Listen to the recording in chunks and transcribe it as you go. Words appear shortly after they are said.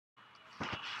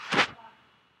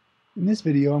In this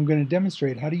video, I'm going to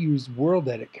demonstrate how to use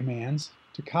worldedit commands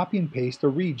to copy and paste a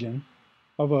region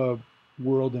of a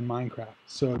world in Minecraft.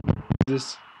 So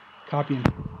this copy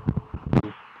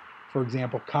and, for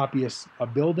example, copy a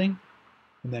building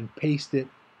and then paste it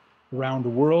around the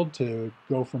world to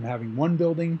go from having one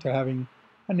building to having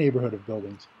a neighborhood of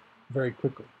buildings very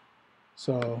quickly.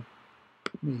 So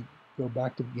let me go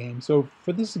back to the game. So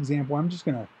for this example, I'm just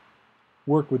going to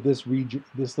work with this region,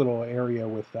 this little area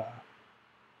with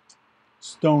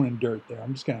stone and dirt there.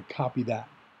 I'm just going to copy that.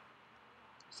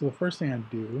 So the first thing I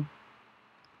do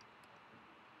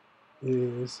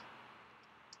is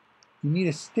you need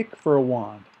a stick for a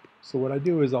wand. So what I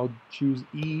do is I'll choose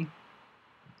E,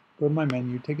 go to my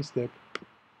menu, take a stick,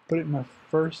 put it in my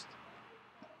first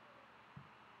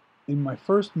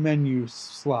menu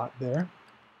slot there.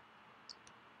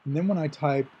 And then when I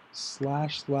type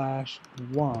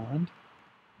 //wand,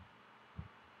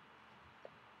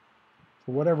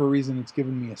 for whatever reason it's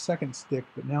given me a second stick,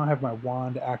 but now I have my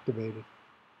wand activated.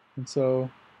 And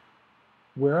so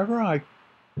wherever I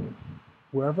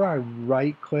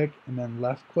right click and then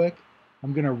left click,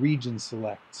 I'm going to region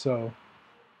select. So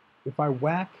if I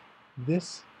whack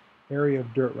this area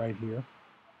of dirt right here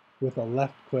with a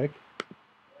left click,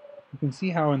 you can see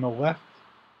how in the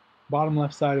bottom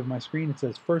left side of my screen it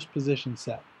says first position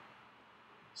set.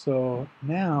 So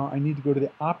now I need to go to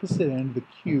the opposite end of the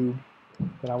cube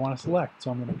that I want to select.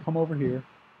 So I'm going to come over here.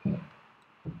 It's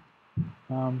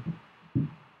kind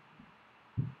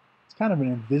of an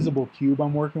invisible cube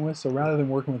I'm working with, so rather than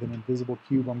working with an invisible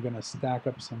cube, I'm going to stack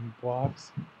up some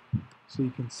blocks so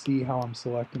you can see how I'm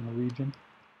selecting a region.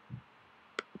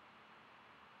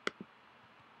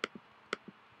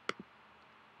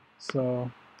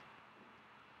 So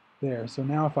there. So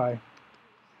now if I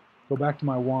go back to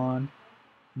my wand,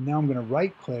 now I'm going to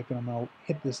right click and I'm going to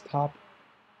hit this top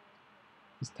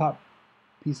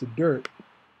piece of dirt.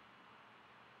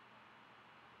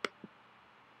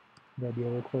 Gotta be a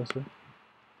little closer.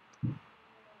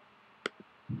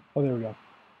 Oh, there we go.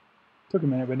 Took a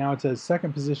minute, but now it says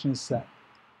second position is set.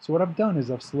 So what I've done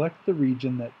is I've selected the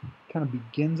region that kind of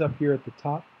begins up here at the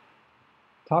top.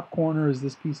 Top corner is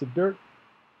this piece of dirt.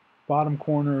 Bottom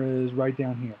corner is right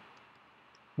down here.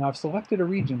 Now I've selected a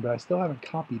region, but I still haven't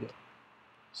copied it.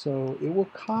 So it will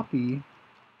copy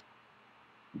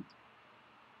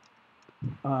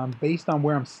based on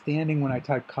where I'm standing when I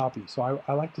type copy. So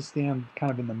I like to stand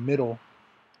kind of in the middle,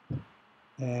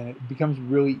 and it becomes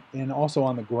really, and also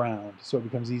on the ground, so it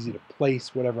becomes easy to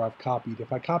place whatever I've copied.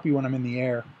 If I copy when I'm in the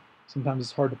air, sometimes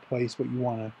it's hard to place what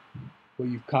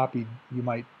you've copied. You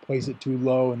might place it too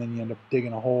low and then you end up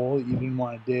digging a hole that you didn't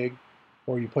want to dig,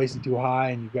 or you place it too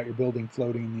high and you've got your building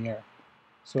floating in the air.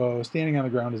 So standing on the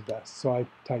ground is best. So I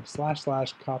type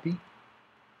 // copy.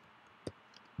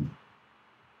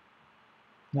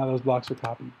 Now those blocks are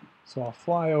copied. So I'll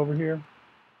fly over here,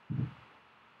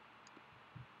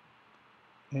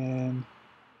 and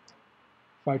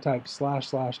if I type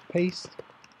 // paste,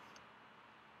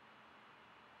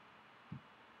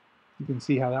 you can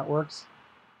see how that works.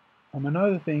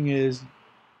 Another thing is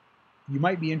you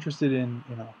might be interested in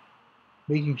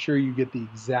making sure you get the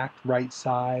exact right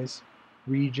size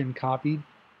region copied.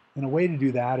 And a way to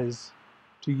do that is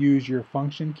to use your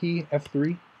function key,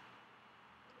 F3.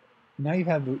 Now you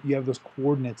have those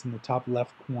coordinates in the top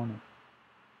left corner.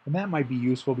 And that might be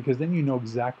useful because then you know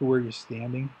exactly where you're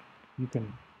standing. You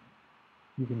can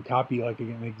copy like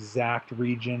an exact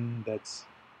region that's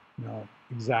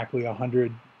exactly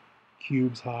 100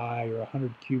 cubes high or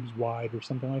 100 cubes wide or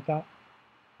something like that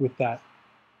with that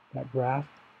graph.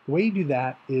 The way you do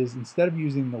that is instead of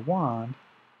using the wand,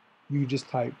 you just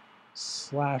type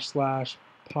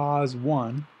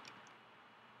 //pause1,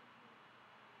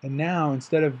 and now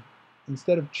instead of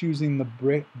choosing the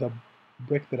brick that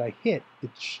I hit,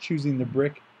 it's choosing the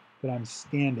brick that I'm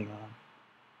standing on.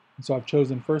 And so I've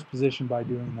chosen first position by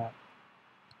doing that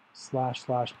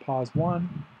 //pause1.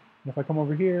 And if I come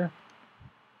over here,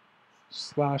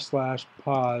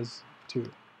 //pause2. So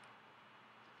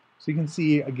you can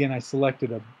see again I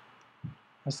selected an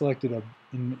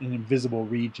invisible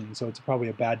region, so it's probably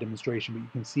a bad demonstration, but you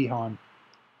can see how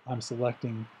I'm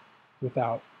selecting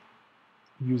without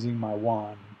using my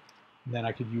wand. And then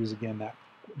I could use again that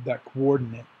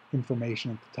coordinate information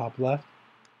at the top left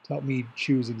to help me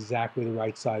choose exactly the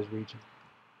right size region.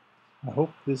 I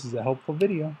hope this is a helpful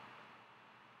video.